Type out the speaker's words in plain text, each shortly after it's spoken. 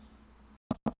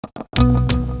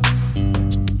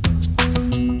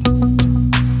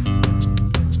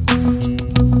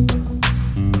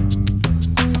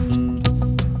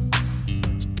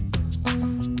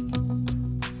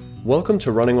Welcome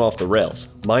to Running Off the Rails.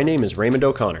 My name is Raymond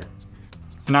O'Connor.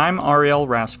 And I'm Ariel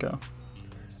Rasco.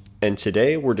 And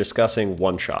today we're discussing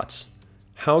one-shots.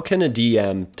 How can a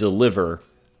DM deliver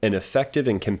an effective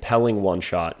and compelling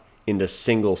one-shot in a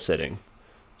single sitting?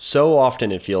 So often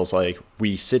it feels like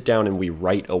we sit down and we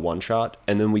write a one-shot,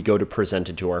 and then we go to present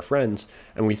it to our friends,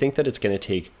 and we think that it's going to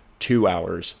take 2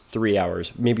 hours, 3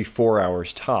 hours, maybe 4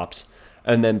 hours tops.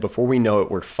 And then before we know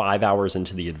it, we're 5 hours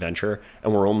into the adventure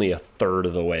and we're only a third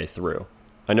of the way through.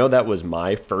 I know that was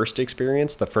my first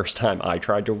experience. The first time I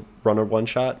tried to run a one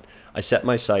shot, I set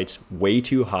my sights way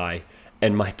too high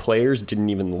and my players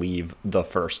didn't even leave the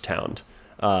first town.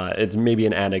 It's maybe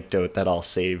an anecdote that I'll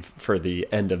save for the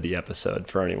end of the episode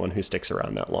for anyone who sticks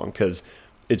around that long, because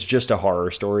it's just a horror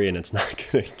story and it's not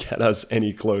going to get us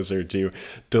any closer to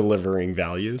delivering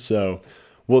value. So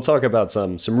we'll talk about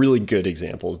some really good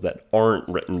examples that aren't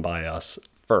written by us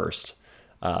first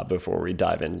before we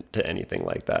dive into anything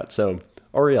like that. So,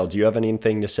 Ariel, do you have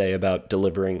anything to say about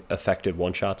delivering effective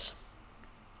one-shots?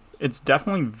 It's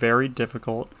definitely very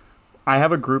difficult. I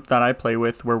have a group that I play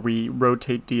with where we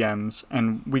rotate DMs,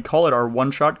 and we call it our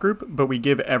one-shot group, but we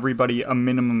give everybody a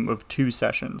minimum of 2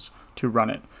 sessions to run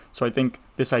it. So I think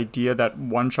this idea that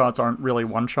one-shots aren't really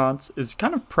one-shots is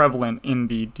kind of prevalent in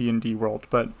the D&D world,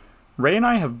 but Ray and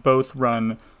I have both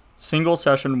run single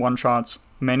session one-shots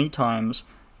many times,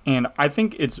 and I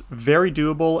think it's very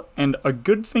doable and a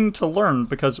good thing to learn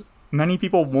because many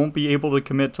people won't be able to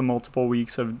commit to multiple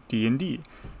weeks of D&D.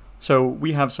 So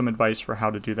we have some advice for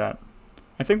how to do that.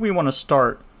 I think we want to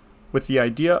start with the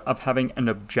idea of having an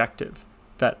objective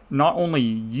that not only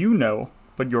you know,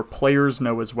 but your players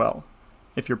know as well.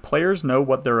 If your players know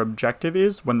what their objective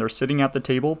is when they're sitting at the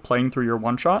table playing through your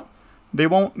one-shot, they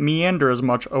won't meander as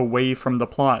much away from the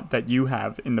plot that you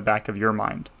have in the back of your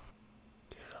mind.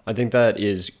 I think that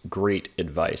is great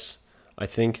advice. I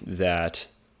think that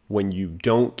when you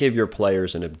don't give your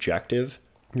players an objective,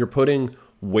 you're putting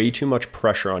way too much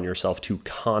pressure on yourself to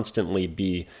constantly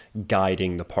be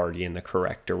guiding the party in the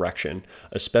correct direction,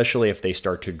 especially if they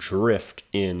start to drift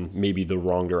in maybe the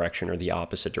wrong direction or the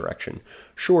opposite direction.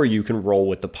 Sure, you can roll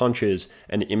with the punches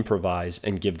and improvise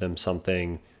and give them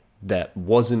something that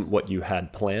wasn't what you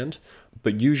had planned,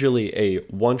 but usually a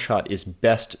one-shot is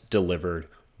best delivered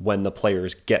when the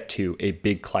players get to a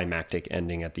big climactic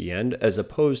ending at the end, as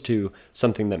opposed to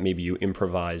something that maybe you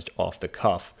improvised off the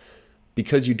cuff,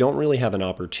 because you don't really have an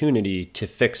opportunity to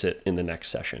fix it in the next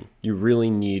session. You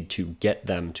really need to get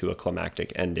them to a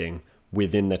climactic ending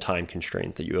within the time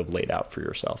constraint that you have laid out for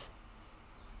yourself.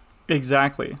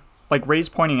 Exactly. Like Ray's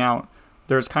pointing out,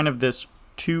 there's kind of this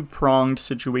two-pronged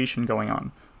situation going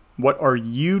on. What are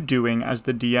you doing as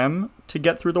the DM to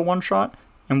get through the one-shot,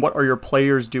 and what are your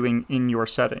players doing in your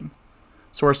setting?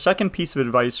 So our second piece of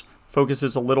advice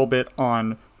focuses a little bit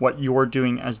on what you're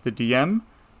doing as the DM,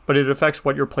 but it affects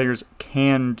what your players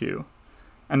can do.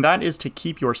 And that is to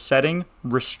keep your setting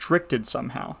restricted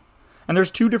somehow. And there's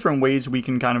 2 different ways we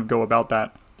can kind of go about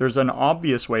that. There's an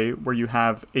obvious way where you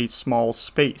have a small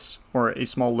space or a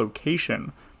small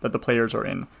location that the players are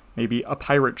in, maybe a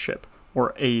pirate ship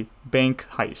or a bank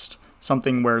heist,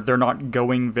 something where they're not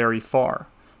going very far.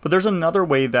 But there's another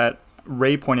way that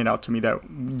Ray pointed out to me that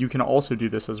you can also do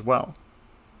this as well.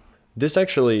 This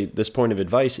point of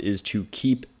advice is to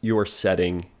keep your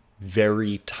setting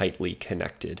very tightly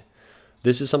connected.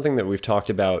 This is something that we've talked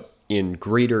about in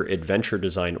greater adventure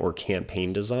design or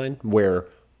campaign design, where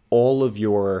all of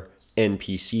your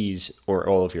NPCs or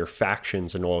all of your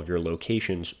factions and all of your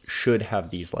locations should have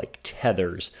these like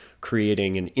tethers,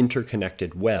 creating an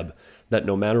interconnected web that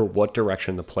no matter what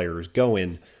direction the players go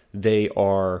in, they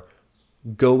are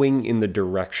going in the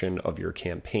direction of your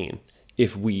campaign.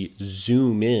 If we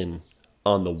zoom in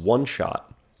on the one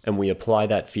shot and we apply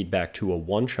that feedback to a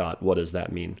one shot, what does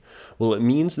that mean? Well, it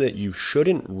means that you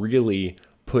shouldn't really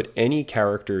put any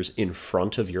characters in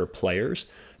front of your players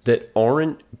that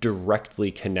aren't directly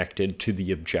connected to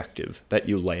the objective that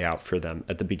you lay out for them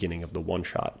at the beginning of the one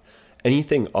shot.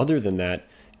 Anything other than that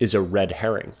is a red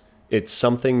herring. It's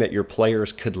something that your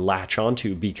players could latch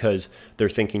onto because they're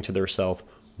thinking to themselves,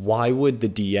 why would the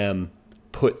DM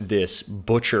put this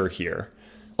butcher here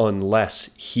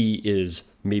unless he is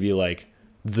maybe like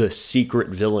the secret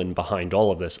villain behind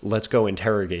all of this? Let's go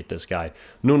interrogate this guy.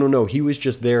 No. He was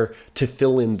just there to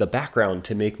fill in the background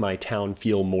to make my town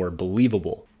feel more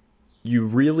believable. You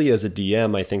really, as a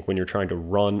DM, I think when you're trying to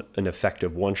run an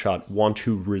effective one-shot, want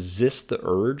to resist the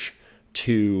urge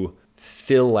to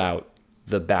fill out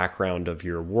the background of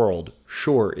your world.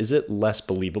 Sure, is it less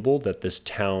believable that this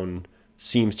town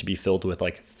seems to be filled with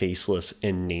like faceless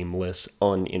and nameless,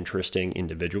 uninteresting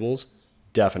individuals?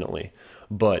 definitely.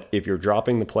 But if you're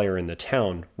dropping the player in the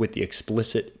town with the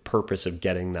explicit purpose of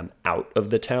getting them out of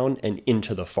the town and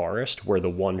into the forest where the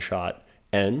one shot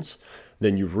ends,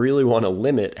 then you really want to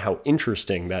limit how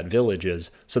interesting that village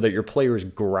is so that your players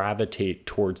gravitate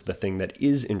towards the thing that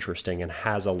is interesting and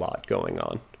has a lot going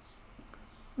on.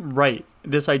 Right.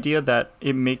 This idea that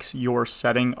it makes your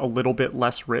setting a little bit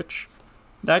less rich,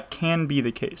 that can be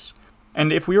the case.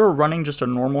 And if we were running just a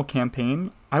normal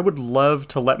campaign, I would love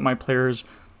to let my players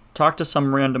talk to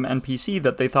some random NPC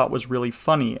that they thought was really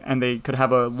funny, and they could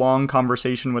have a long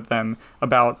conversation with them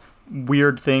about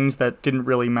weird things that didn't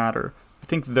really matter. I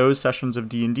think those sessions of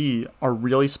D&D are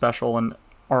really special and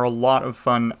are a lot of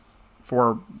fun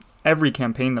for every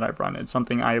campaign that I've run. It's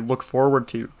something I look forward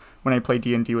to when I play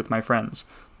D&D with my friends.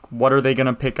 What are they going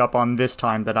to pick up on this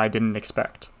time that I didn't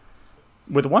expect?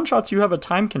 With one-shots, you have a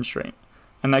time constraint.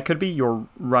 And that could be you're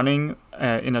running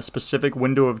in a specific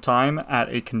window of time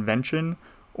at a convention,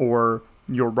 or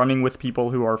you're running with people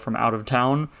who are from out of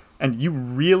town, and you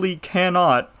really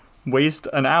cannot waste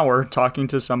an hour talking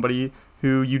to somebody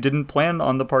who you didn't plan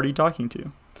on the party talking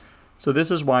to. So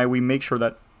this is why we make sure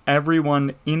that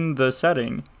everyone in the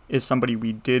setting is somebody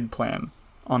we did plan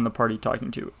on the party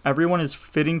talking to. Everyone is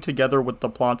fitting together with the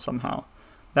plot somehow.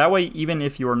 That way, even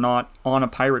if you're not on a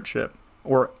pirate ship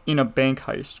or in a bank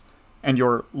heist, and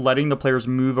you're letting the players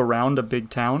move around a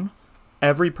big town,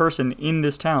 every person in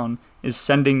this town is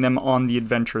sending them on the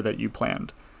adventure that you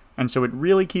planned. And so it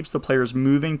really keeps the players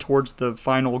moving towards the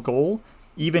final goal,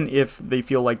 even if they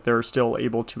feel like they're still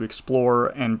able to explore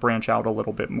and branch out a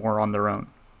little bit more on their own.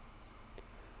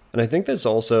 And I think this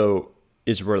also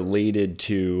is related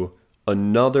to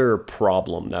another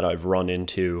problem that I've run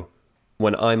into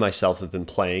when I myself have been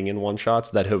playing in one-shots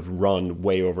that have run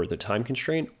way over the time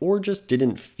constraint or just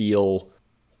didn't feel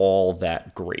all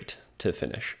that great to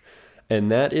finish.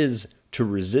 And that is to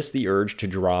resist the urge to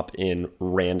drop in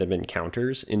random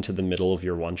encounters into the middle of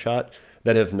your one-shot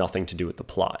that have nothing to do with the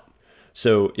plot.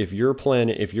 So if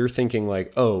you're thinking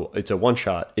like, oh, it's a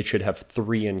one-shot, it should have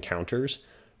 3 encounters,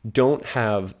 don't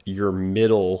have your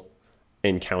middle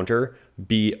encounter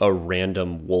be a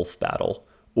random wolf battle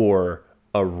or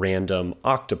a random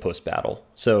octopus battle.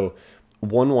 So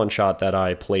one shot that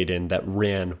I played in that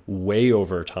ran way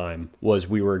over time was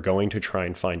we were going to try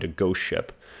and find a ghost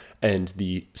ship. And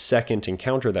the second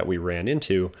encounter that we ran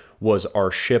into was our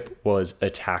ship was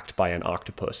attacked by an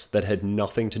octopus that had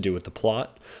nothing to do with the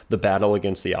plot. The battle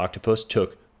against the octopus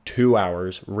took 2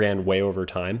 hours, ran way over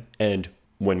time, and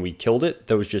when we killed it,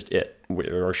 that was just it.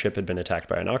 Our ship had been attacked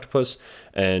by an octopus,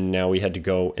 and now we had to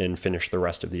go and finish the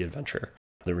rest of the adventure.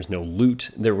 There was no loot.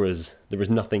 There was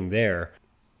nothing there.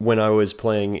 When I was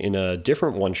playing in a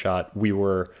different one-shot, we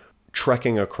were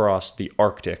trekking across the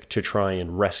Arctic to try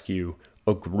and rescue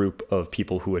a group of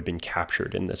people who had been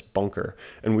captured in this bunker.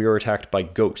 And we were attacked by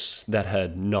ghosts that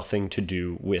had nothing to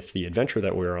do with the adventure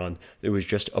that we were on. It was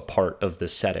just a part of the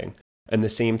setting. And the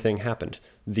same thing happened.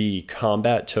 The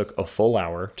combat took a full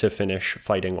hour to finish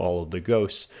fighting all of the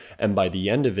ghosts. And by the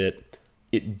end of it,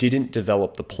 it didn't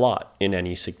develop the plot in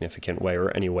any significant way or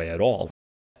any way at all.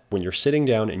 When you're sitting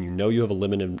down and you know you have a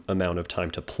limited amount of time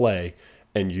to play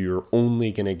and you're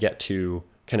only going to get to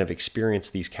kind of experience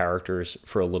these characters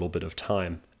for a little bit of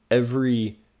time,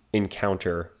 every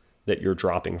encounter that you're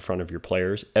dropping in front of your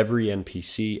players, every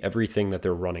NPC, everything that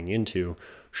they're running into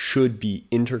should be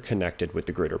interconnected with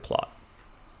the greater plot.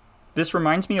 This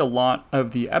reminds me a lot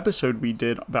of the episode we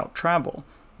did about travel,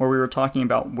 where we were talking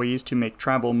about ways to make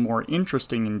travel more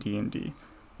interesting in D&D,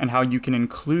 and how you can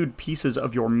include pieces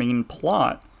of your main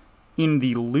plot in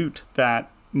the loot that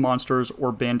monsters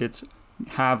or bandits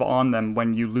have on them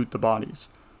when you loot the bodies.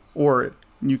 Or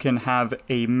you can have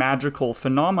a magical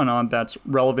phenomenon that's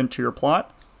relevant to your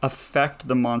plot affect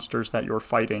the monsters that you're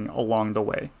fighting along the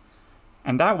way.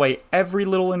 And that way, every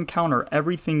little encounter,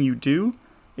 everything you do,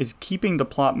 is keeping the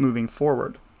plot moving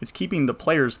forward. It's keeping the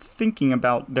players thinking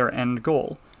about their end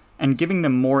goal, and giving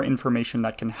them more information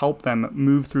that can help them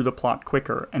move through the plot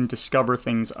quicker and discover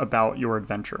things about your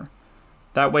adventure.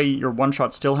 That way, your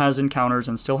one-shot still has encounters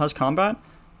and still has combat,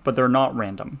 but they're not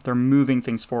random. They're moving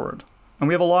things forward. And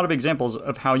we have a lot of examples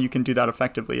of how you can do that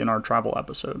effectively in our travel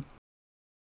episode.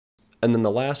 And then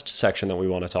the last section that we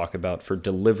want to talk about for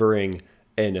delivering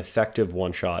an effective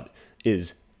one-shot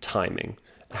is timing.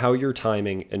 How your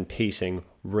timing and pacing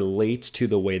relates to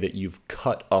the way that you've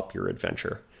cut up your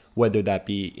adventure, whether that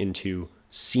be into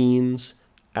scenes,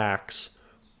 acts,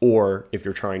 or if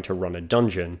you're trying to run a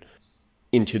dungeon,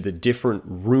 into the different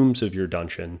rooms of your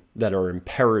dungeon that are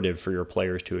imperative for your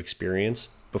players to experience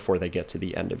before they get to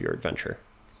the end of your adventure.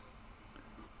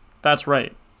 That's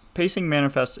right. Pacing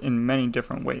manifests in many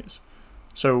different ways.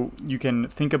 So you can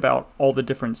think about all the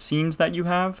different scenes that you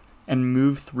have and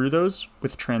move through those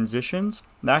with transitions.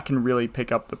 That can really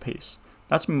pick up the pace.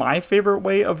 That's my favorite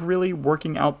way of really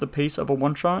working out the pace of a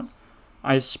one-shot.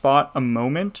 I spot a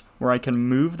moment where I can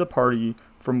move the party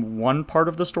from one part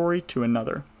of the story to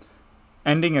another.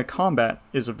 Ending a combat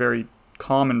is a very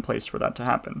common place for that to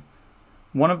happen.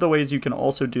 One of the ways you can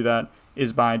also do that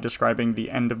is by describing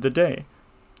the end of the day.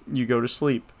 You go to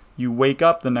sleep, you wake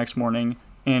up the next morning,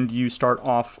 and you start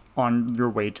off on your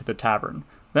way to the tavern.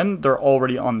 Then they're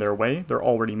already on their way, they're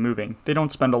already moving. They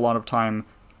don't spend a lot of time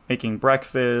making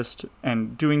breakfast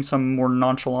and doing some more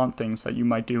nonchalant things that you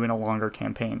might do in a longer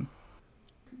campaign.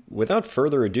 Without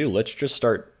further ado, let's just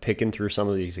start picking through some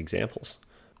of these examples.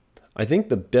 I think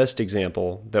the best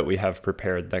example that we have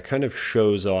prepared that kind of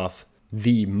shows off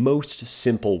the most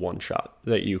simple one-shot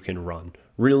that you can run,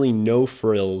 really no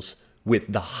frills,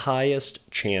 with the highest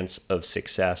chance of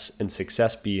success, and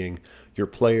success being your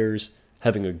players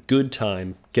having a good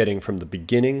time getting from the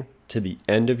beginning to the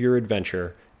end of your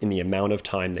adventure in the amount of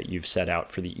time that you've set out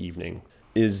for the evening,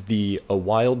 is the A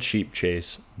Wild Sheep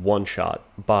Chase one-shot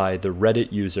by the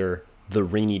Reddit user The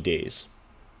Rainy Days.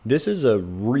 This is a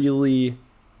really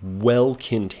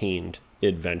well-contained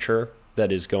adventure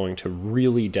that is going to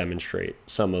really demonstrate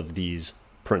some of these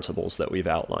principles that we've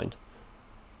outlined.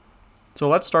 So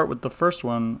let's start with the first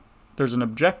one. There's an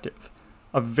objective,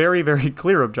 a very, very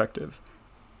clear objective.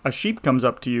 A sheep comes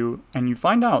up to you, and you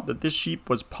find out that this sheep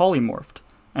was polymorphed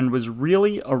and was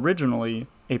really originally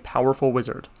a powerful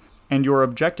wizard. And your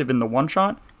objective in the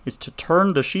one-shot is to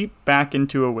turn the sheep back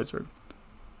into a wizard.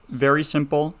 Very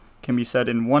simple, can be said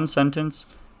in one sentence,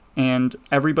 and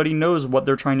everybody knows what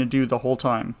they're trying to do the whole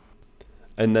time.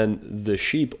 And then the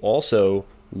sheep also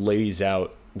lays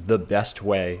out the best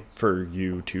way for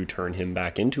you to turn him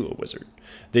back into a wizard.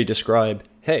 They describe,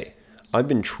 hey, I've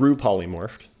been true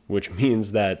polymorphed, which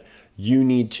means that you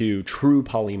need to true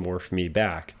polymorph me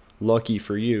back. Lucky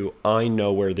for you, I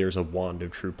know where there's a wand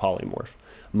of true polymorph.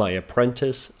 My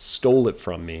apprentice stole it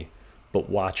from me, but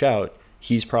watch out,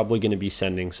 he's probably going to be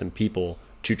sending some people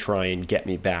to try and get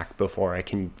me back before I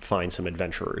can find some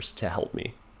adventurers to help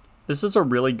me. This is a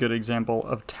really good example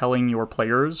of telling your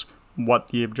players what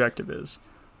the objective is.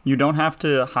 You don't have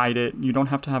to hide it. You don't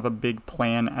have to have a big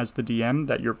plan as the DM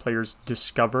that your players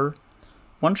discover.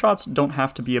 One-shots don't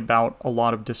have to be about a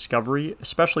lot of discovery,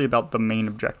 especially about the main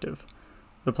objective.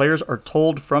 The players are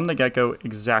told from the get-go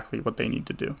exactly what they need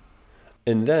to do.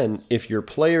 And then, if your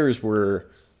players were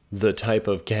the type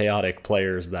of chaotic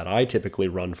players that I typically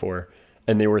run for,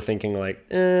 and they were thinking like,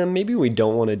 maybe we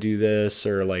don't want to do this,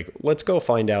 or like, let's go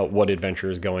find out what adventure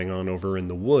is going on over in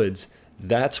the woods,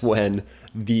 that's when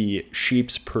the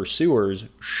sheep's pursuers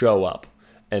show up,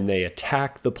 and they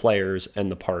attack the players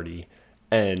and the party,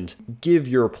 and give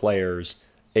your players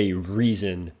a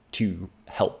reason to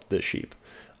help the sheep.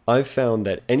 I've found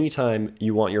that anytime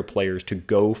you want your players to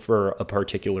go for a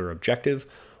particular objective,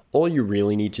 all you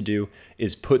really need to do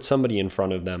is put somebody in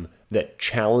front of them that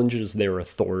challenges their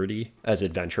authority as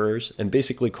adventurers and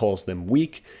basically calls them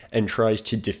weak and tries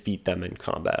to defeat them in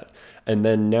combat. And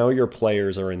then now your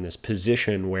players are in this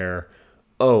position where,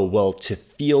 oh, well, to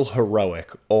feel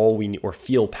heroic, or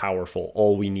feel powerful,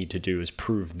 all we need to do is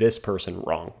prove this person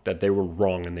wrong, that they were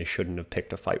wrong and they shouldn't have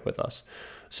picked a fight with us.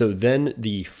 So then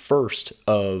the first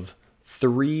of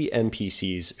 3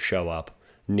 NPCs show up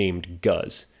named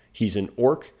Guz. He's an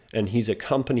orc, and he's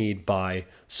accompanied by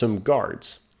some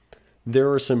guards.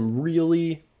 There are some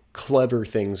really clever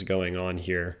things going on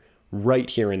here, right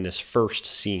here in this first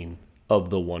scene of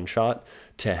the one-shot,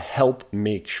 to help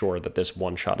make sure that this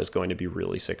one-shot is going to be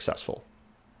really successful.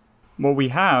 What we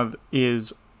have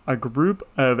is a group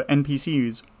of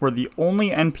NPCs where the only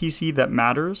NPC that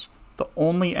matters, the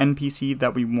only NPC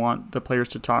that we want the players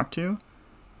to talk to,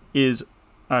 is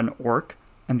an orc,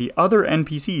 and the other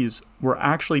NPCs were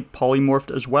actually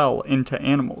polymorphed as well into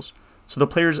animals. So the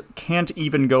players can't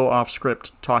even go off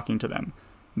script talking to them.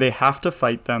 They have to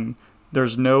fight them.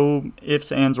 There's no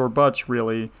ifs, ands, or buts,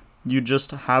 really. You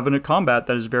just have a combat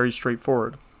that is very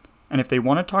straightforward. And if they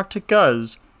want to talk to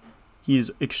Guz,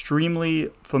 he's extremely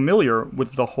familiar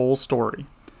with the whole story.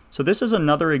 So this is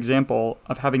another example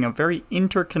of having a very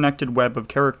interconnected web of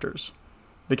characters.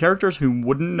 The characters who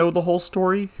wouldn't know the whole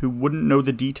story, who wouldn't know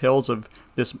the details of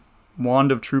this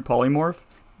wand of true polymorph,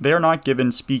 they're not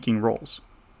given speaking roles.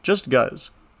 Just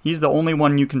Guz. He's the only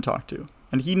one you can talk to,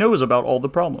 and he knows about all the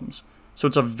problems. So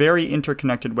it's a very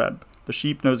interconnected web. The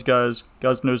sheep knows Guz,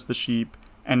 Guz knows the sheep,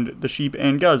 and the sheep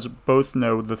and Guz both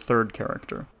know the third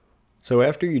character. So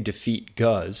after you defeat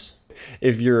Guz,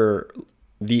 if you're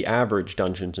the average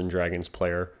Dungeons and Dragons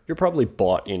player, you're probably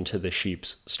bought into the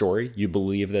sheep's story. You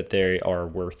believe that they are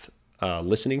worth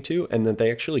listening to, and that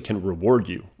they actually can reward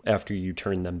you after you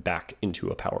turn them back into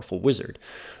a powerful wizard.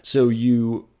 So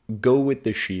you go with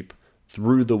the sheep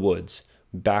through the woods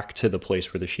back to the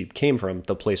place where the sheep came from,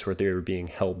 the place where they were being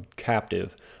held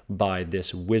captive by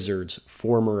this wizard's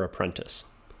former apprentice.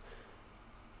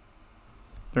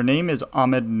 Their name is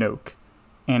Ahmed Noak,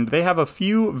 and they have a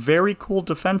few very cool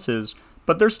defenses,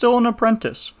 but they're still an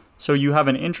apprentice. So you have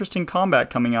an interesting combat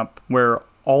coming up where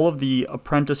all of the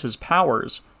apprentice's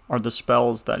powers are the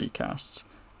spells that he casts.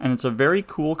 And it's a very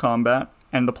cool combat,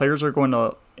 and the players are going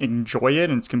to enjoy it,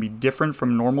 and it's going to be different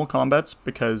from normal combats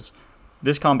because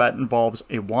this combat involves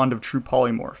a Wand of True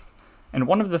Polymorph. And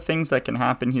one of the things that can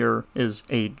happen here is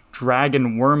a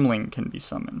dragon wormling can be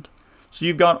summoned. So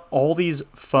you've got all these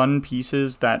fun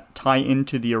pieces that tie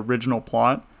into the original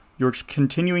plot. You're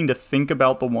continuing to think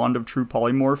about the Wand of True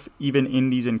Polymorph even in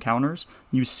these encounters.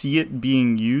 You see it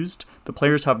being used. The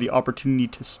players have the opportunity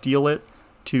to steal it,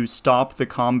 to stop the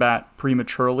combat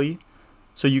prematurely.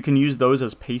 So you can use those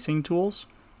as pacing tools.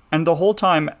 And the whole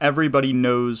time, everybody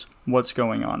knows what's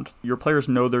going on. Your players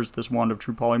know there's this Wand of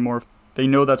True Polymorph. They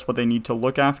know that's what they need to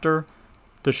look after.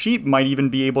 The sheep might even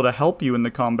be able to help you in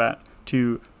the combat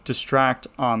to distract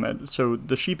Ahmed. So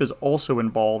the sheep is also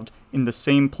involved in the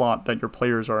same plot that your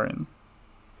players are in.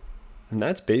 And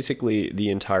that's basically the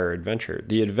entire adventure.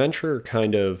 The adventure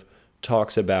kind of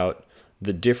talks about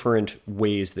the different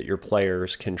ways that your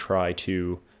players can try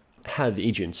to have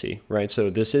agency, right?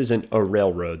 So this isn't a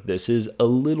railroad. This is a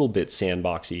little bit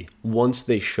sandboxy once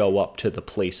they show up to the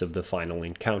place of the final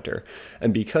encounter.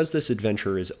 And because this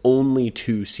adventure is only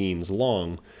 2 scenes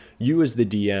long, you as the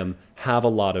DM have a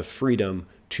lot of freedom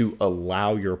to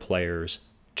allow your players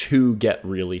to get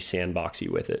really sandboxy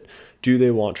with it. Do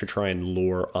they want to try and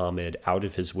lure Ahmed out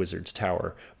of his wizard's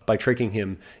tower by tricking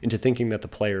him into thinking that the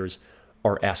players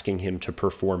are asking him to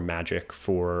perform magic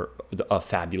for a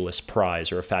fabulous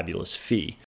prize or a fabulous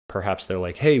fee? Perhaps they're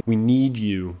like, hey, we need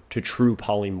you to true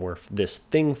polymorph this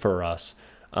thing for us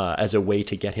as a way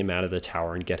to get him out of the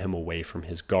tower and get him away from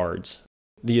his guards.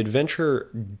 The adventure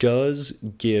does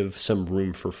give some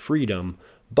room for freedom,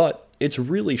 but it's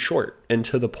really short and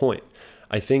to the point.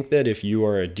 I think that if you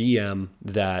are a DM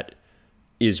that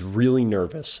is really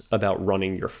nervous about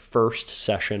running your first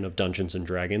session of Dungeons and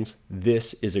Dragons,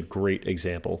 this is a great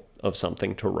example of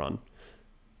something to run.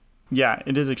 Yeah,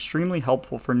 it is extremely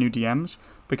helpful for new DMs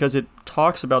because it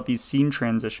talks about these scene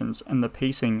transitions and the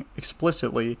pacing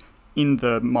explicitly in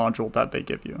the module that they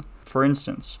give you. For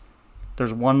instance,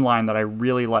 there's one line that I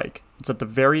really like. It's at the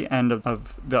very end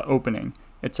of the opening.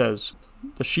 It says,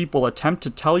 "The sheep will attempt to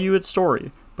tell you its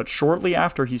story, but shortly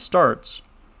after he starts,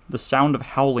 the sound of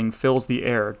howling fills the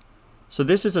air." So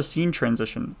this is a scene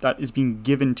transition that is being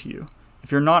given to you.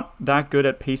 If you're not that good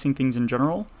at pacing things in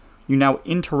general, you now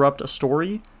interrupt a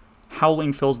story,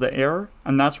 howling fills the air,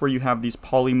 and that's where you have these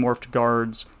polymorphed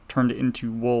guards turned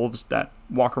into wolves that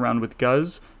walk around with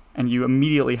Guz, and you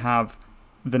immediately have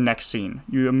the next scene.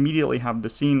 You immediately have the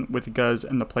scene with Guz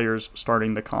and the players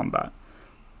starting the combat.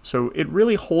 So it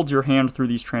really holds your hand through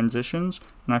these transitions,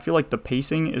 and I feel like the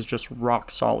pacing is just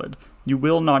rock solid. You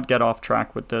will not get off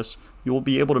track with this. You will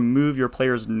be able to move your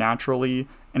players naturally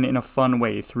and in a fun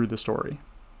way through the story.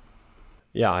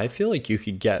 Yeah, I feel like you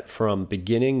could get from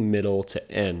beginning, middle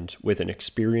to end with an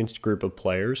experienced group of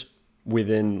players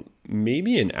within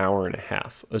maybe an hour and a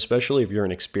half, especially if you're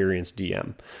an experienced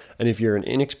DM. And if you're an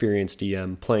inexperienced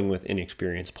DM playing with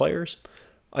inexperienced players,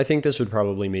 I think this would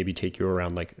probably maybe take you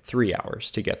around like 3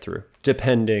 hours to get through,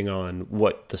 depending on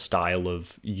what the style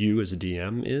of you as a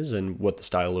DM is and what the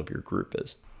style of your group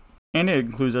is. And it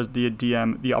includes as the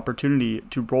DM the opportunity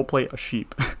to roleplay a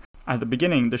sheep. At the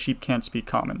beginning, the sheep can't speak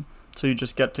common, so you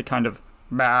just get to kind of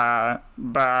bah,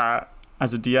 bah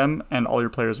as a DM, and all your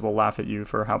players will laugh at you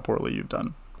for how poorly you've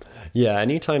done. Yeah,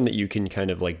 anytime that you can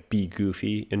kind of like be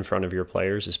goofy in front of your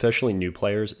players, especially new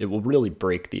players, it will really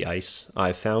break the ice,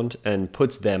 I've found, and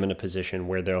puts them in a position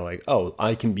where they're like, oh,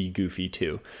 I can be goofy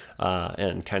too,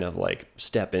 and kind of like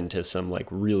step into some like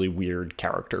really weird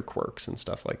character quirks and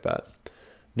stuff like that.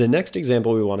 The next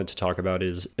example we wanted to talk about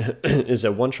is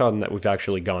a one-shot that we've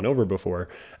actually gone over before,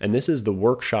 and this is the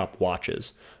Workshop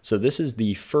Watches. So this is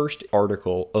the first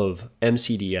article of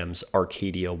MCDM's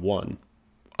Arcadia 1.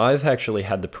 I've actually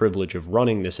had the privilege of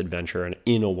running this adventure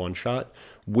in a one-shot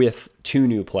with 2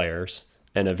 new players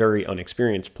and a very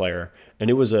unexperienced player, and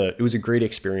it was a great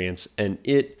experience, and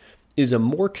it is a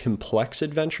more complex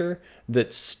adventure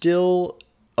that still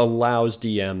allows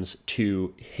DMs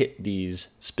to hit these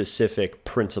specific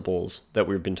principles that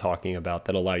we've been talking about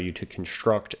that allow you to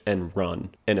construct and run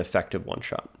an effective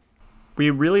one-shot. We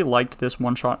really liked this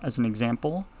one-shot as an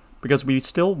example because we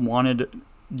still wanted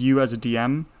you as a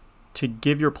DM to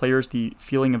give your players the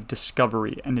feeling of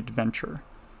discovery and adventure.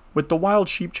 With the Wild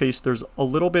Sheep Chase, there's a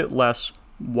little bit less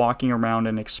walking around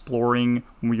and exploring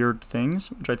weird things,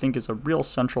 which I think is a real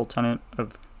central tenet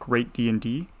of great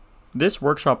D&D. This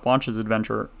Workshop Launches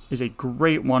adventure is a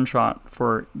great one-shot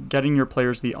for getting your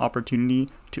players the opportunity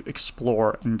to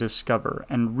explore and discover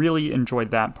and really enjoy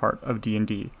that part of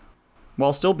D&D,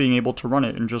 while still being able to run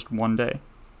it in just one day.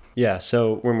 Yeah,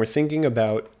 so when we're thinking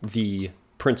about the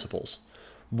principles,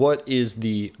 what is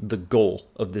the goal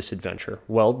of this adventure?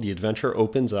 Well, the adventure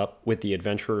opens up with the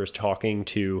adventurers talking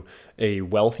to a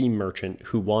wealthy merchant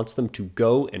who wants them to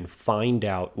go and find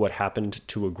out what happened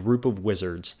to a group of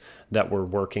wizards that were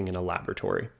working in a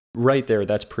laboratory. Right there,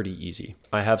 that's pretty easy.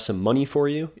 I have some money for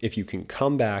you if you can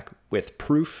come back with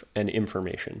proof and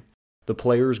information. The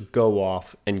players go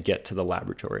off and get to the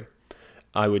laboratory.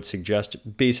 I would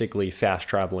suggest basically fast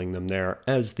traveling them there,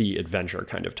 as the adventure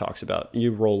kind of talks about.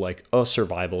 You roll like a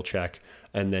survival check,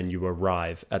 and then you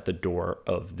arrive at the door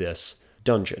of this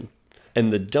dungeon.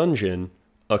 And the dungeon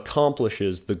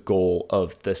accomplishes the goal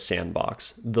of the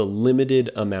sandbox, the limited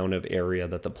amount of area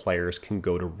that the players can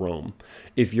go to roam.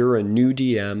 If you're a new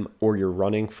DM or you're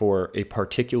running for a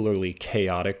particularly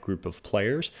chaotic group of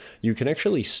players, you can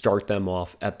actually start them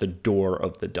off at the door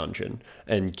of the dungeon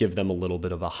and give them a little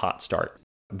bit of a hot start.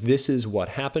 This is what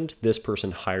happened. This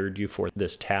person hired you for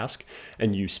this task,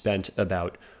 and you spent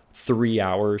about 3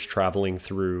 hours traveling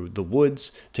through the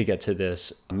woods to get to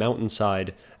this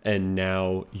mountainside, and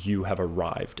now you have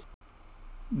arrived.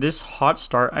 This hot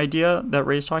start idea that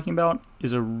Ray's talking about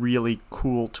is a really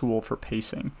cool tool for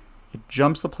pacing. It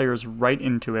jumps the players right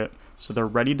into it, so they're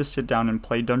ready to sit down and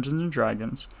play Dungeons and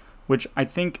Dragons, which I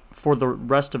think for the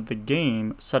rest of the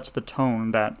game sets the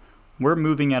tone that we're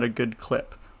moving at a good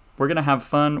clip. We're going to have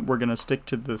fun, we're going to stick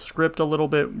to the script a little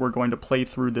bit, we're going to play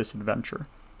through this adventure.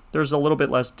 There's a little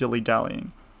bit less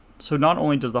dilly-dallying. So not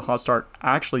only does the hot start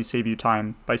actually save you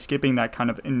time by skipping that kind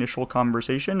of initial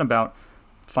conversation about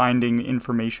finding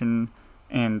information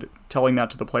and telling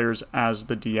that to the players as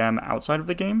the DM outside of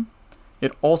the game,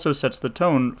 it also sets the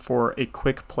tone for a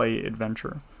quick play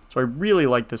adventure. So I really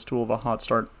like this tool of a hot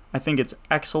start. I think it's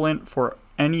excellent for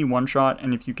any one-shot,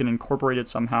 and if you can incorporate it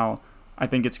somehow, I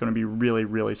think it's going to be really,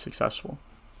 really successful.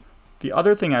 The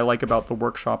other thing I like about the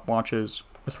Workshop Launches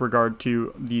with regard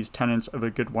to these tenets of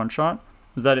a good one-shot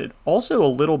is that it also a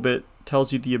little bit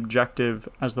tells you the objective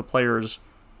as the players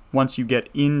once you get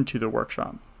into the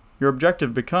workshop. Your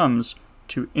objective becomes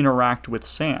to interact with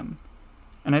Sam.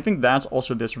 And I think that's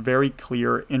also this very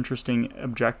clear, interesting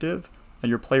objective that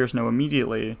your players know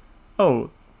immediately, oh,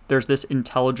 there's this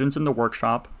intelligence in the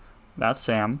workshop, that's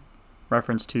Sam,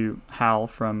 reference to Hal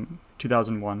from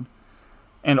 2001.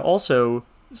 And also,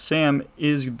 Sam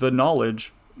is the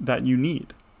knowledge that you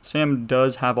need. Sam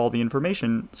does have all the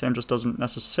information, Sam just doesn't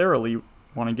necessarily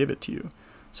want to give it to you.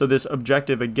 So this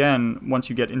objective, again, once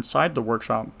you get inside the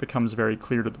workshop, becomes very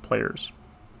clear to the players.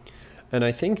 And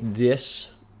I think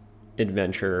this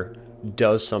adventure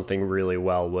does something really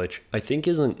well, which I think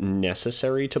isn't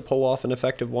necessary to pull off an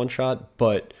effective one-shot,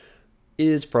 but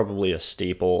is probably a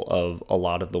staple of a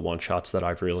lot of the one-shots that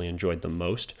I've really enjoyed the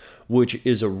most, which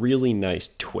is a really nice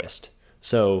twist.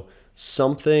 So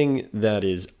something that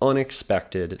is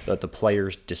unexpected that the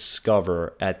players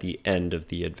discover at the end of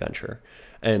the adventure.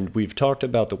 And we've talked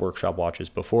about the workshop watches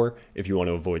before. If you want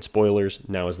to avoid spoilers,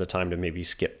 now is the time to maybe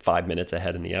skip 5 minutes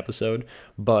ahead in the episode.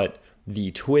 But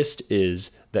the twist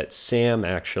is that Sam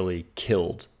actually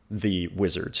killed the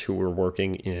wizards who were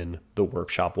working in the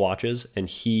workshop watches, and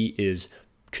he is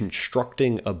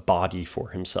constructing a body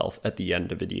for himself at the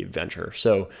end of the adventure.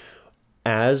 So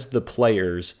as the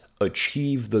players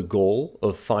achieve the goal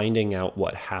of finding out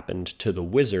what happened to the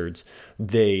wizards,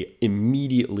 they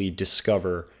immediately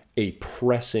discover a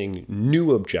pressing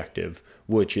new objective,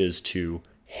 which is to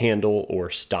handle or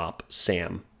stop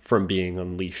Sam from being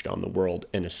unleashed on the world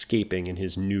and escaping in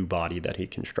his new body that he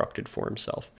constructed for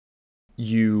himself.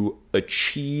 You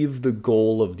achieve the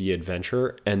goal of the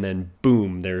adventure, and then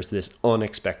boom, there's this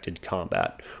unexpected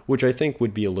combat, which I think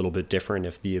would be a little bit different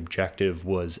if the objective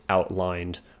was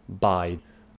outlined by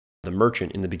the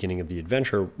merchant in the beginning of the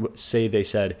adventure. Say they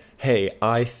said, hey,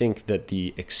 I think that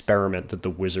the experiment that the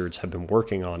wizards have been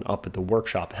working on up at the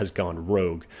workshop has gone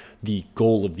rogue. The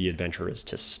goal of the adventure is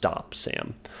to stop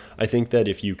Sam. I think that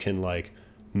if you can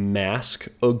mask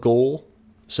a goal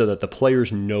so that the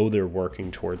players know they're working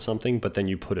towards something, but then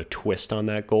you put a twist on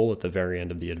that goal at the very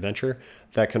end of the adventure.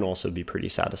 That can also be pretty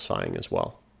satisfying as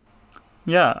well.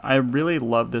 Yeah, I really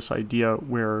love this idea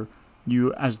where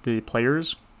you, as the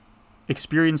players,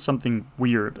 experience something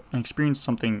weird and experience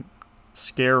something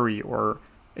scary or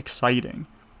exciting.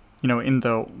 In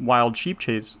the Wild Sheep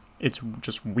Chase, it's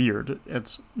just weird.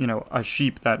 It's, a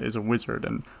sheep that is a wizard,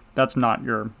 and that's not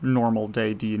your normal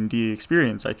day D&D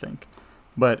experience, I think.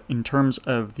 But in terms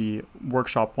of the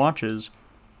workshop watches,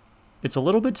 it's a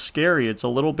little bit scary. It's a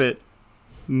little bit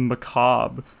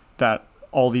macabre that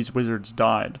all these wizards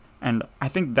died. And I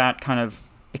think that kind of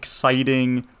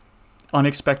exciting,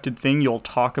 unexpected thing you'll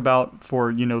talk about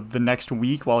for, the next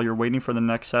week while you're waiting for the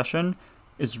next session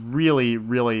is really,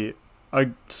 really a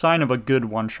sign of a good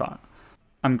one-shot.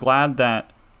 I'm glad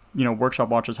that, Workshop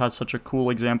Watches has such a cool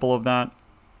example of that.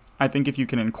 I think if you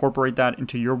can incorporate that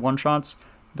into your one-shots,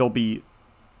 they'll be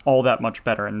all that much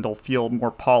better and they'll feel more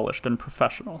polished and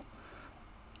professional.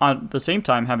 At the same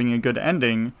time, having a good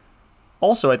ending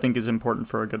also, I think, is important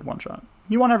for a good one-shot.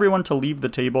 You want everyone to leave the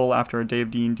table after a day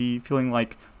of D&D feeling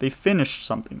like they finished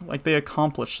something, like they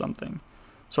accomplished something.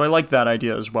 So I like that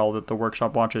idea as well, that the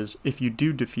Workshop Watches, if you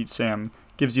do defeat Sam,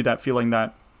 gives you that feeling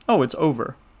that, oh, it's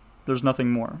over. There's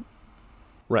nothing more.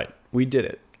 Right. We did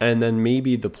it. And then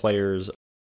maybe the players,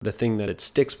 the thing that it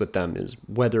sticks with them is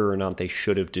whether or not they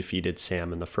should have defeated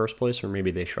Sam in the first place, or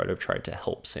maybe they should have tried to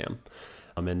help Sam.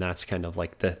 And that's kind of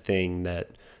like the thing that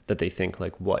they think,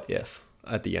 like, what if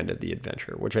at the end of the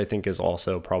adventure, which I think is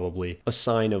also probably a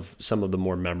sign of some of the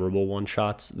more memorable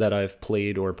one-shots that I've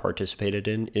played or participated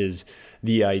in, is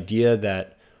the idea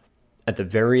that at the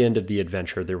very end of the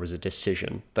adventure, there was a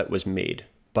decision that was made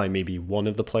by maybe one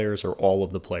of the players or all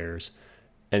of the players,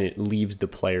 and it leaves the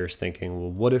players thinking,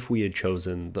 well, what if we had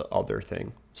chosen the other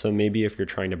thing? So maybe if you're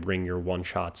trying to bring your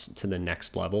one-shots to the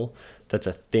next level, that's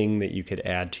a thing that you could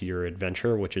add to your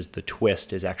adventure, which is the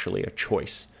twist is actually a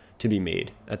choice to be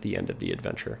made at the end of the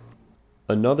adventure.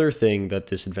 Another thing that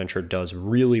this adventure does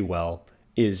really well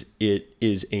is it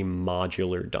is a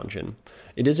modular dungeon.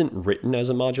 It isn't written as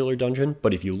a modular dungeon,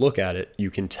 but if you look at it,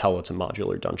 you can tell it's a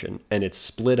modular dungeon, and it's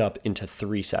split up into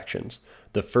 3 sections.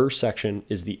 The first section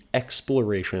is the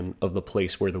exploration of the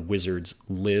place where the wizards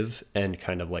live and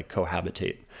kind of like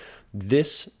cohabitate.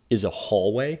 This is a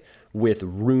hallway with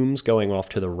rooms going off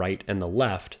to the right and the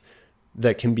left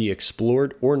that can be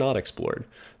explored or not explored.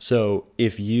 So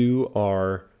if you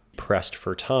are pressed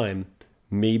for time,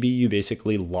 maybe you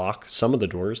basically lock some of the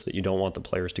doors that you don't want the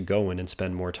players to go in and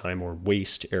spend more time, or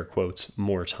waste, air quotes,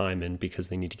 more time in because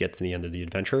they need to get to the end of the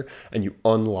adventure, and you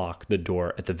unlock the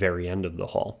door at the very end of the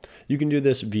hall. You can do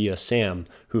this via Sam,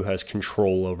 who has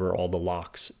control over all the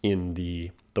locks in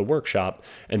the workshop,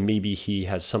 and maybe he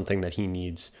has something that he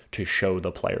needs to show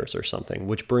the players or something,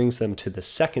 which brings them to the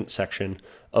second section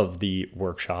of the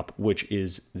workshop, which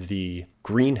is the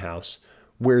greenhouse,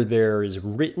 where there is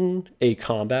written a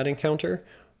combat encounter,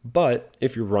 but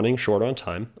if you're running short on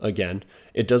time, again,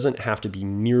 it doesn't have to be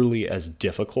nearly as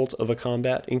difficult of a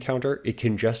combat encounter. It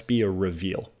can just be a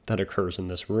reveal that occurs in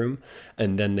this room,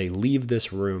 and then they leave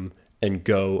this room and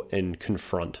go and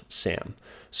confront Sam.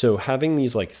 So having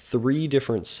these like 3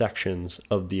 different sections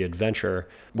of the adventure,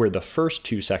 where the first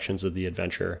 2 sections of the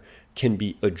adventure can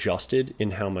be adjusted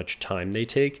in how much time they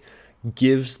take,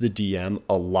 gives the DM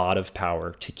a lot of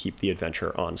power to keep the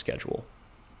adventure on schedule.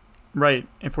 Right.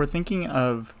 If we're thinking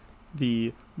of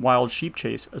the Wild Sheep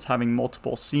Chase as having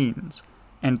multiple scenes,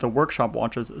 and the Workshop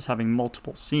Watches as having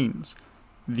multiple scenes,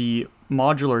 the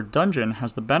modular dungeon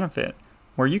has the benefit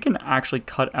where you can actually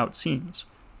cut out scenes.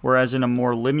 Whereas in a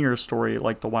more linear story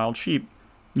like the Wild Sheep,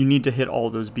 you need to hit all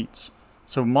those beats.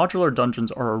 So modular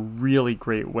dungeons are a really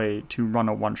great way to run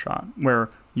a one-shot, where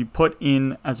you put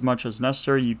in as much as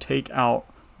necessary, you take out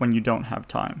when you don't have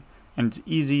time. And it's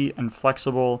easy and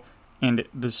flexible, and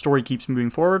the story keeps moving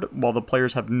forward while the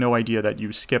players have no idea that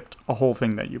you skipped a whole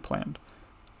thing that you planned.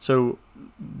 So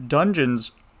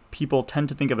dungeons, people tend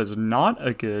to think of as not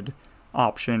a good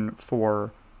option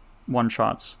for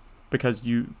one-shots because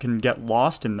you can get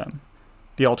lost in them.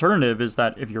 The alternative is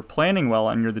that if you're planning well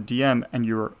and you're the DM and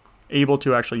you're able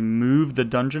to actually move the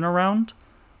dungeon around,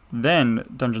 then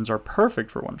dungeons are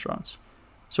perfect for one-shots.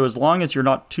 So as long as you're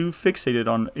not too fixated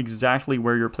on exactly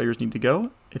where your players need to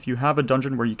go, if you have a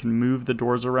dungeon where you can move the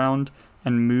doors around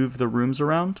and move the rooms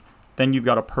around, then you've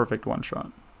got a perfect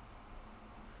one-shot.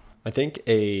 I think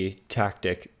a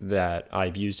tactic that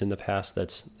I've used in the past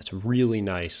that's really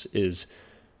nice is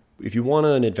if you want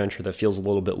an adventure that feels a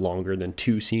little bit longer than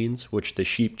 2 scenes, which the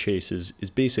Sheep Chase is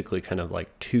basically kind of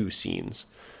like 2 scenes.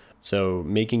 So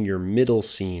making your middle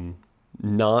scene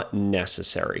not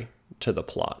necessary to the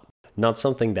plot, Not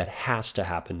something that has to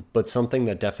happen, but something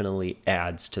that definitely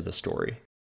adds to the story.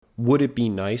 Would it be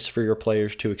nice for your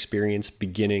players to experience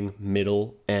beginning,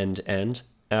 middle, and end?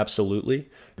 Absolutely.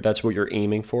 That's what you're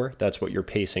aiming for. That's what you're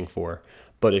pacing for.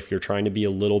 But if you're trying to be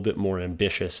a little bit more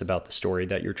ambitious about the story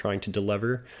that you're trying to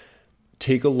deliver,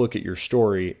 take a look at your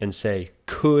story and say,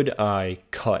 could I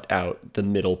cut out the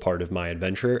middle part of my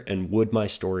adventure? And would my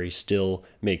story still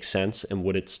make sense? And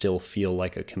would it still feel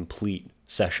like a complete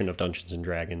session of Dungeons and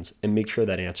Dragons? And make sure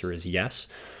that answer is yes,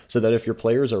 so that if your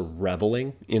players are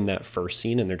reveling in that first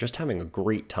scene and they're just having a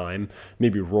great time,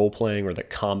 maybe role playing, or the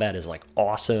combat is like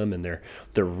awesome and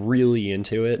they're really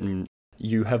into it, and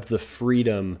you have the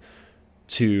freedom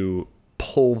to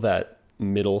pull that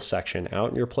middle section out,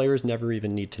 and your players never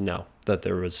even need to know that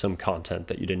there was some content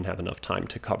that you didn't have enough time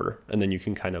to cover, and then you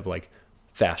can kind of like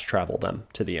fast travel them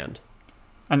to the end.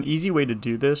 An easy way to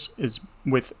do this is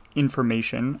with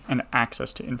information and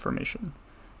access to information.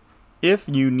 If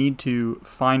you need to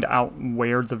find out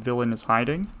where the villain is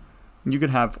hiding, you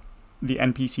could have the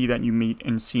NPC that you meet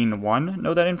in scene 1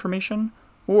 know that information,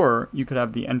 or you could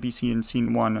have the NPC in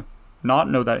scene 1 not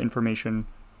know that information,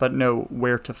 but know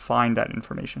where to find that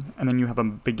information. And then you have a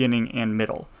beginning and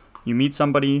middle. You meet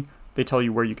somebody, they tell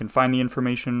you where you can find the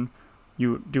information,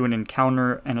 you do an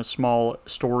encounter and a small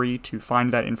story to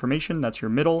find that information, that's your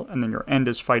middle, and then your end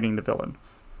is fighting the villain.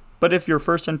 But if your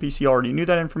first NPC already knew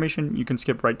that information, you can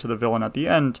skip right to the villain at the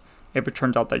end if it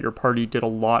turns out that your party did a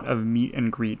lot of meet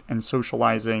and greet and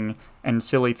socializing and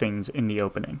silly things in the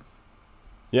opening.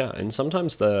 Yeah, and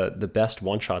sometimes the best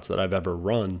one-shots that I've ever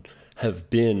run have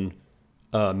been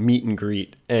meet and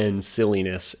greet and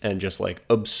silliness and just like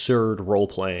absurd role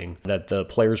playing that the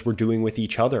players were doing with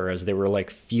each other as they were like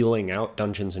feeling out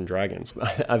Dungeons and Dragons.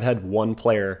 I've had one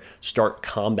player start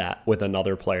combat with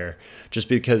another player just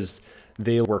because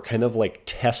they were kind of like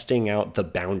testing out the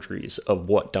boundaries of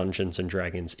what Dungeons and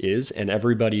Dragons is, and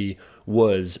everybody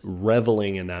was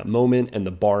reveling in that moment, and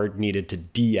the bard needed to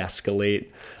de-escalate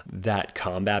that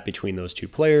combat between those two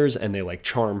players, and they like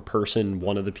charm person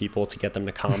one of the people to get them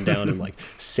to calm down and like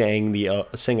sang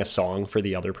a song for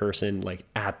the other person like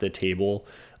at the table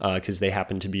because they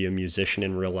happened to be a musician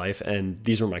in real life. And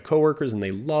these were my coworkers and they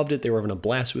loved it. They were having a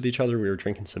blast with each other. We were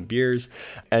drinking some beers.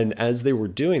 And as they were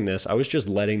doing this, I was just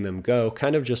letting them go,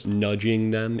 kind of just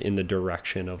nudging them in the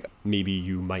direction of maybe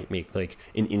you might make like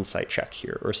an insight check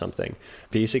here or something.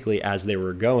 Basically, as they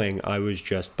were going, I was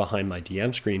just behind my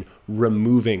DM screen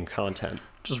removing content.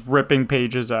 Just ripping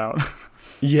pages out.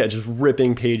 Yeah, just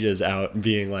ripping pages out,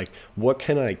 being like, what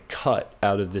can I cut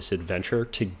out of this adventure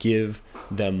to give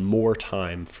them more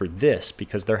time for this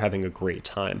because they're having a great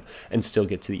time and still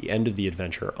get to the end of the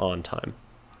adventure on time.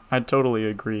 I totally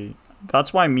agree.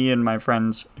 That's why me and my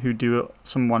friends who do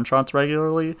some one-shots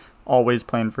regularly always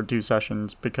plan for 2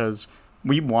 sessions, because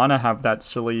we want to have that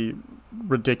silly,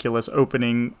 ridiculous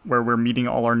opening where we're meeting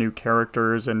all our new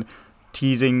characters and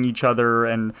teasing each other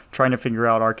and trying to figure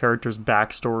out our characters'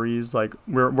 backstories. Like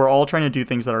we're all trying to do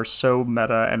things that are so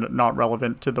meta and not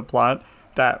relevant to the plot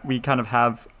that we kind of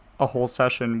have a whole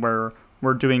session where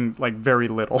we're doing like very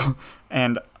little.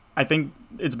 And I think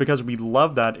it's because we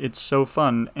love that. It's so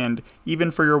fun. And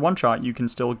even for your one shot, you can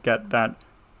still get that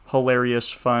hilarious,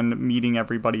 fun meeting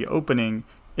everybody opening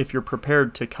if you're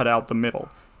prepared to cut out the middle.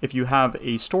 If you have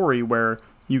a story where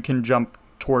you can jump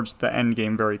towards the end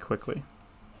game very quickly.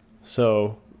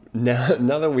 So now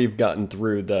that we've gotten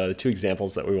through the 2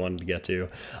 examples that we wanted to get to,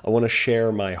 I want to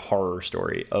share my horror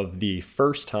story of the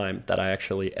first time that I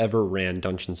actually ever ran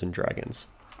Dungeons and Dragons.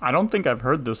 I don't think I've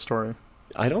heard this story.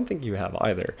 I don't think you have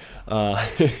either.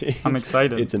 I'm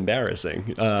excited. It's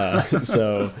embarrassing.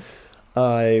 So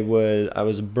I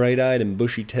was a bright-eyed and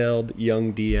bushy-tailed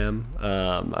young DM.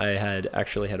 I had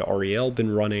Ariel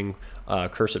been running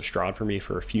Curse of Strahd for me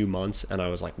for a few months, and I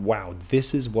was like, wow,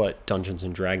 this is what Dungeons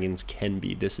and Dragons can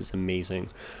be. This is amazing.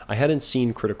 I hadn't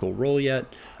seen Critical Role yet.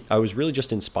 I was really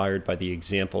just inspired by the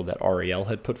example that Ariel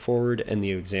had put forward and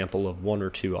the example of 1 or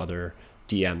 2 other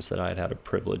DMs that I had had a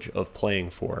privilege of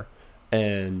playing for.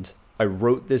 And I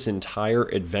wrote this entire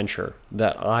adventure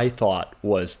that I thought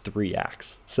was 3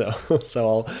 acts.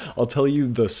 So I'll tell you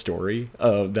the story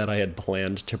that I had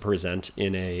planned to present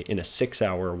in a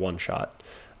 6-hour one-shot.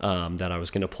 That I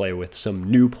was going to play with some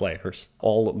new players,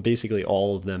 basically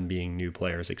all of them being new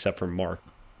players except for Mark.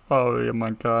 Oh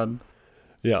my god.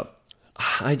 Yeah.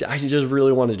 I just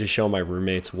really wanted to show my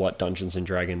roommates what Dungeons and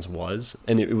Dragons was,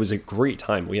 and it was a great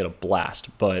time. We had a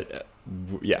blast, but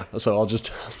yeah, so I'll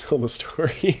tell the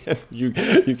story and you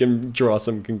can draw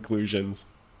some conclusions.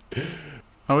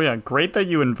 Oh yeah, great that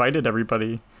you invited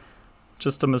everybody.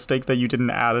 Just a mistake that you didn't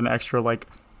add an extra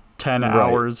 10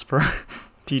 hours for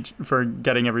for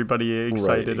getting everybody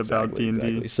excited about D&D.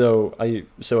 Exactly.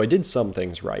 So I did some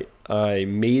things right. I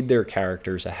made their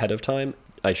characters ahead of time.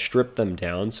 I stripped them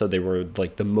down so they were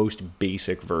like the most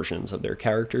basic versions of their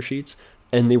character sheets,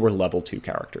 and they were level 2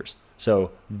 characters.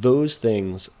 So those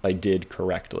things I did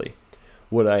correctly.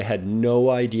 What I had no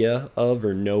idea of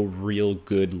or no real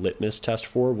good litmus test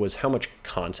for was how much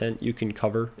content you can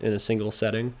cover in a single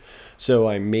setting. So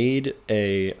I made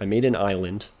an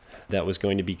island that was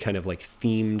going to be kind of like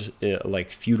themed like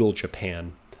feudal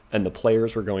Japan, and the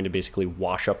players were going to basically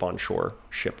wash up on shore,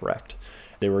 shipwrecked.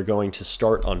 They were going to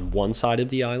start on one side of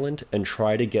the island and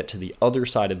try to get to the other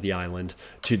side of the island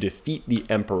to defeat the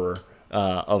emperor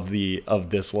of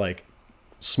this like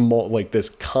small, like this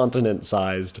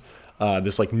continent-sized,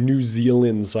 this like New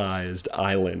Zealand-sized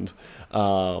island.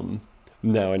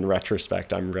 Now, in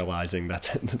retrospect, I'm realizing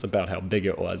that's about how big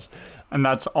it was. And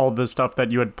that's all the stuff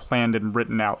that you had planned and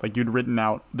written out. Like, you'd written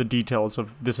out the details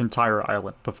of this entire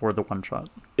island before the one-shot.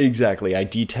 Exactly. I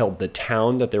detailed the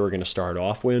town that they were going to start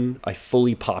off with. I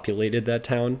fully populated that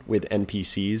town with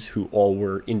NPCs who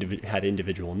all had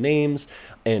individual names,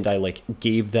 and I like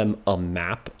gave them a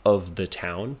map of the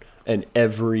town, and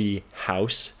every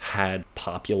house had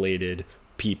populated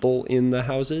people in the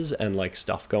houses and like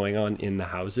stuff going on in the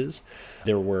houses.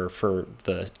 There were, for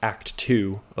the Act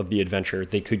 2 of the adventure,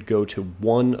 they could go to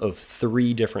one of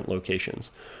 3 different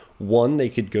locations. One, they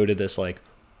could go to this like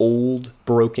old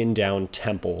broken down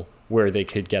temple where they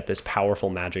could get this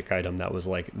powerful magic item that was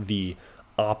like the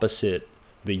opposite,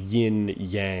 the yin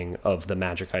yang of the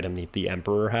magic item that the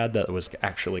emperor had that was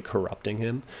actually corrupting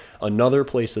him. Another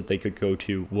place that they could go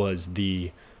to was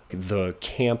the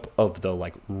camp of the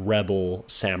like rebel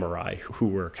samurai who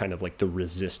were kind of like the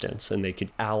resistance, and they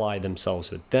could ally themselves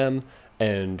with them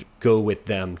and go with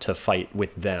them to fight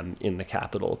with them in the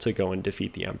capital to go and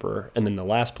defeat the emperor. And then the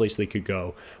last place they could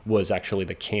go was actually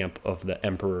the camp of the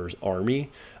emperor's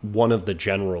army. One of the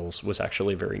generals was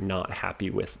actually very not happy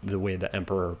with the way the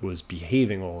emperor was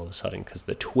behaving all of a sudden, because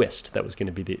the twist that was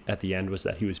going to be at the end was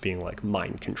that he was being like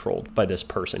mind controlled by this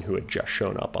person who had just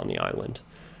shown up on the island.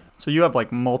 So you have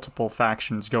like multiple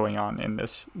factions going on in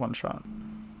this one shot.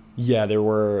 Yeah, there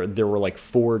were like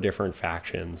 4 different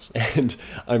factions, and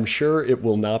I'm sure it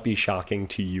will not be shocking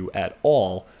to you at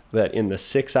all that in the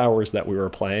 6 hours that we were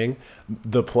playing,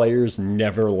 the players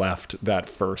never left that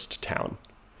first town.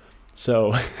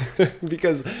 So,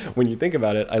 because when you think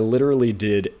about it, I literally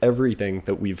did everything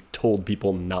that we've told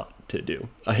people not to do.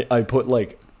 I put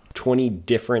like 20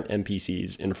 different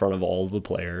NPCs in front of all of the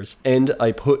players, and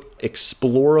I put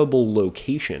explorable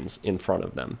locations in front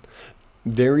of them.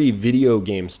 Very video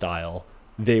game style.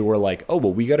 They were like, oh,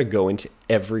 well, we got to go into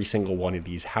every single one of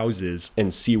these houses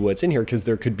and see what's in here, because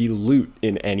there could be loot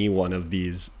in any of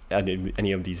these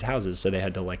houses. So they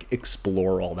had to like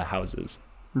explore all the houses.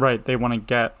 Right. They want to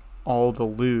get all the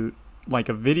loot like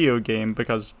a video game,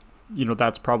 because, you know,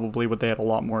 that's probably what they had a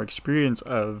lot more experience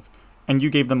of. And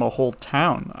you gave them a whole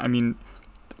town. I mean,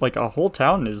 like a whole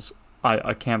town is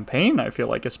a campaign, I feel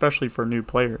like, especially for new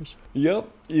players. Yep.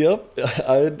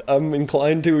 I'm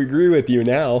inclined to agree with you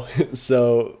now.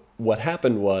 So what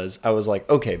happened was I was like,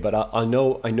 okay, but I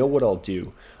know what I'll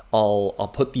do.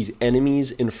 I'll put these enemies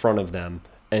in front of them,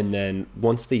 and then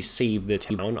once they save the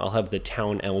town, I'll have the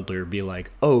town elder be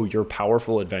like, oh, you're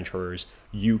powerful adventurers.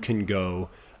 You can go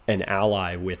and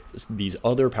ally with these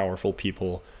other powerful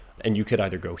people, and you could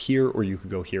either go here, or you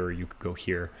could go here, or you could go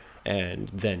here, and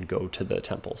then go to the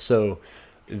temple. So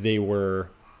they were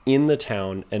in the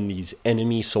town, and these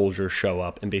enemy soldiers show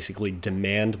up and basically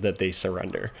demand that they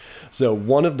surrender. So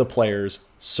one of the players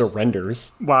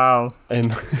surrenders. Wow.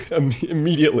 And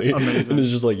immediately. Amazing. And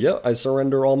is just like, yeah, I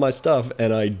surrender all my stuff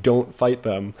and I don't fight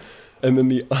them. And then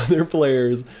the other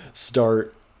players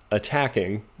start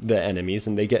attacking the enemies,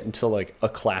 and they get into like a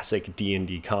classic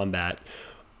D&D combat.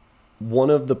 One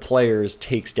of the players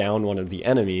takes down one of the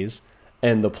enemies,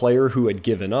 and the player who had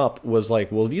given up was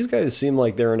like, well, these guys seem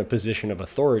like they're in a position of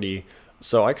authority,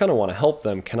 so I kind of want to help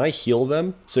them. Can I heal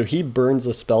them? So he burns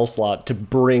a spell slot to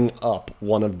bring up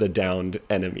one of the downed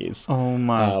enemies. Oh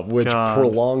my which God.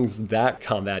 prolongs that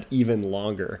combat even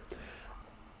longer.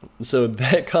 So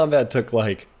that combat took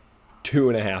like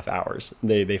 2.5 hours.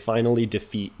 They finally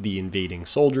defeat the invading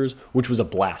soldiers, which was a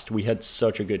blast. We had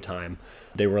such a good time.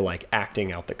 They were like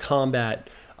acting out the combat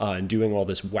and doing all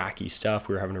this wacky stuff.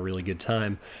 We were having a really good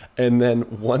time. And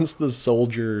then once the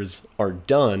soldiers are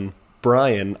done,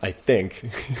 Brian, I think,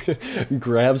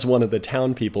 grabs one of the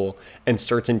town people and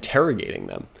starts interrogating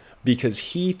them. because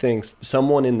he thinks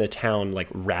someone in the town like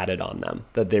ratted on them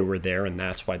that they were there, and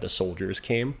that's why the soldiers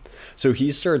came. So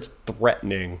he starts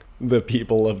threatening the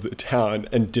people of the town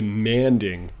and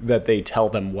demanding that they tell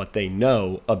them what they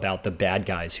know about the bad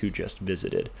guys who just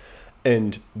visited,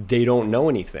 and they don't know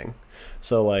anything.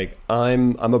 So like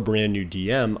I'm a brand new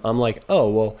DM. I'm like, oh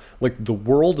well, like the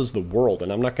world is the world,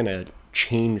 and I'm not gonna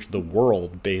change the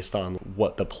world based on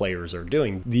what the players are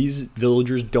doing. These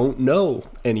villagers don't know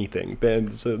anything,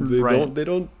 then, so they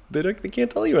can't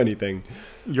tell you anything.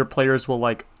 Your players will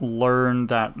like learn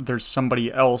that there's somebody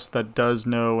else that does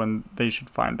know, and they should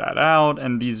find that out.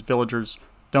 And these villagers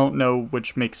don't know,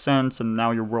 which makes sense. And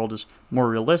now your world is more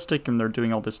realistic, and they're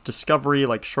doing all this discovery,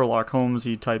 like Sherlock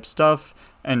Holmes-y type stuff.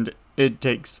 And it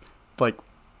takes like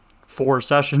 4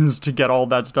 sessions to get all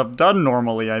that stuff done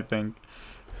normally, I think.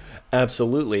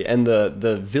 Absolutely. And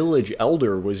the village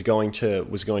elder was going to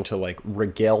like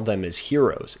regale them as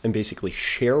heroes and basically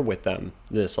share with them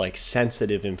this like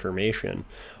sensitive information.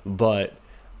 But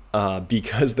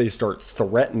because they start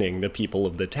threatening the people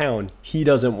of the town, he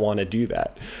doesn't want to do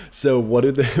that. So what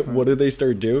do they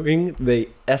start doing? They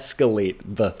escalate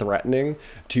the threatening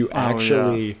to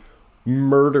actually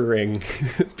murdering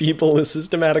people,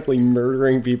 systematically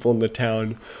murdering people in the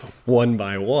town one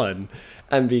by one.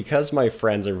 And because my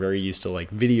friends are very used to like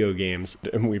video games,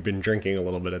 and we've been drinking a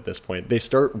little bit at this point, they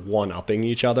start one-upping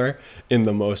each other in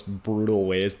the most brutal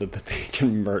ways that they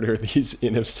can murder these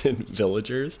innocent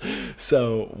villagers.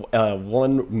 So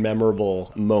one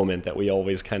memorable moment that we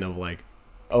always kind of like,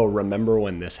 oh, remember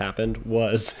when this happened,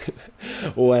 was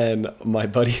when my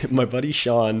buddy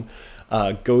Sean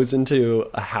goes into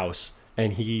a house,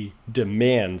 and he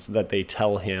demands that they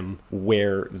tell him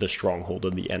where the stronghold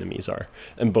of the enemies are.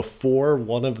 And before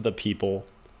one of the people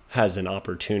has an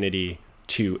opportunity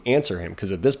to answer him,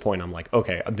 because at this point I'm like,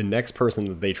 okay, the next person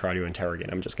that they try to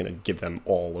interrogate, I'm just going to give them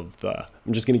I'm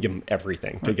just going to give them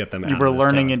everything to get them out of this town. You were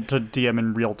learning it to DM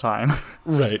in real time.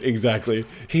 Right, exactly.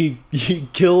 He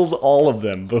kills all of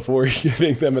them before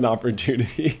giving them an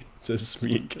opportunity to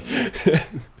speak.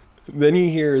 Then he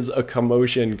hears a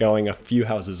commotion going a few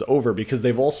houses over, because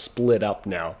they've all split up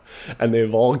now, and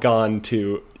they've all gone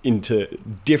into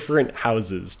different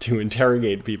houses to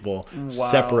interrogate people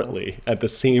separately at the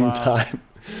same time.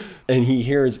 And he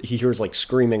hears like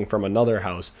screaming from another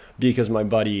house, because my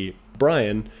buddy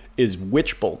Brian is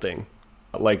witch bolting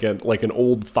like an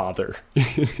old father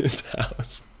in his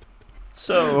house.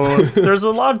 So there's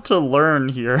a lot to learn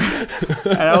here,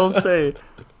 and I will say,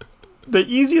 the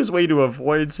easiest way to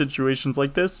avoid situations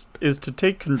like this is to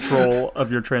take control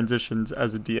of your transitions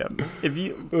as a DM. If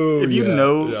you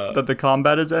know that the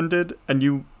combat has ended and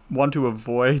you want to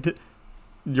avoid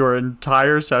your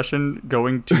entire session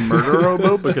going to murder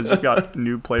hobo because you've got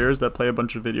new players that play a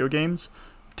bunch of video games,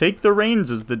 take the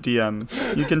reins as the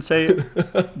DM. You can say,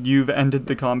 you've ended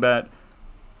the combat,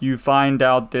 you find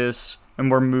out this,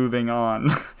 and we're moving on.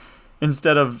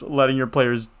 Instead of letting your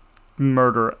players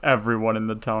murder everyone in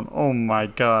the town. Oh my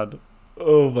god.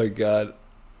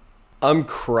 I'm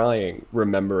crying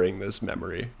remembering this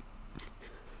memory.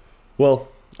 Well,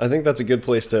 I think that's a good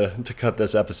place to cut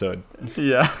this episode.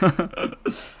 Yeah.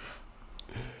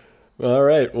 All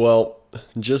right. Well,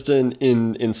 just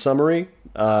in summary,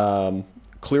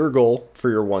 clear goal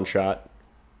for your one shot.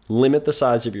 Limit the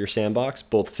size of your sandbox,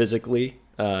 both physically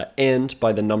and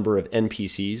by the number of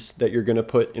NPCs that you're going to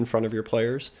put in front of your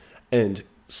players, and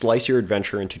slice your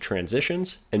adventure into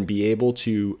transitions and be able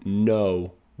to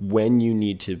know when you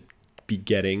need to be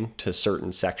getting to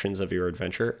certain sections of your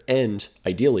adventure, and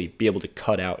ideally be able to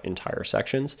cut out entire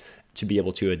sections to be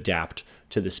able to adapt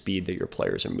to the speed that your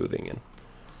players are moving in.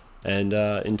 And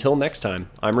until next time,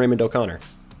 I'm Raymond O'Connor.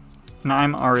 And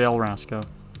I'm Ariel Rasco.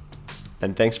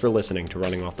 And thanks for listening to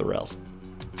Running Off the Rails.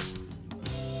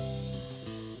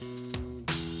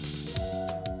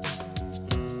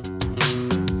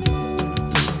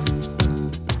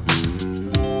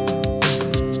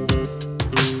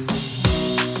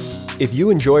 If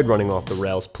you enjoyed Running Off the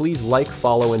Rails, please like,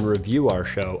 follow, and review our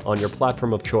show on your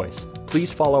platform of choice.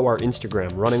 Please follow our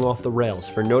Instagram, Running Off the Rails,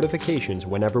 for notifications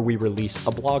whenever we release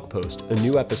a blog post, a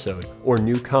new episode, or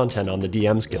new content on the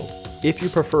DMs Guild. If you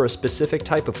prefer a specific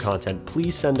type of content,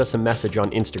 please send us a message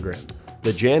on Instagram.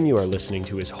 The jam you are listening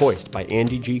to is Hoist by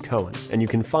Andy G. Cohen, and you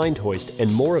can find Hoist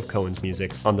and more of Cohen's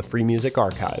music on the Free Music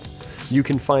Archive. You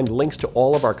can find links to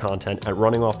all of our content at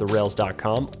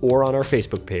runningofftherails.com or on our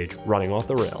Facebook page, Running Off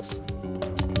the Rails.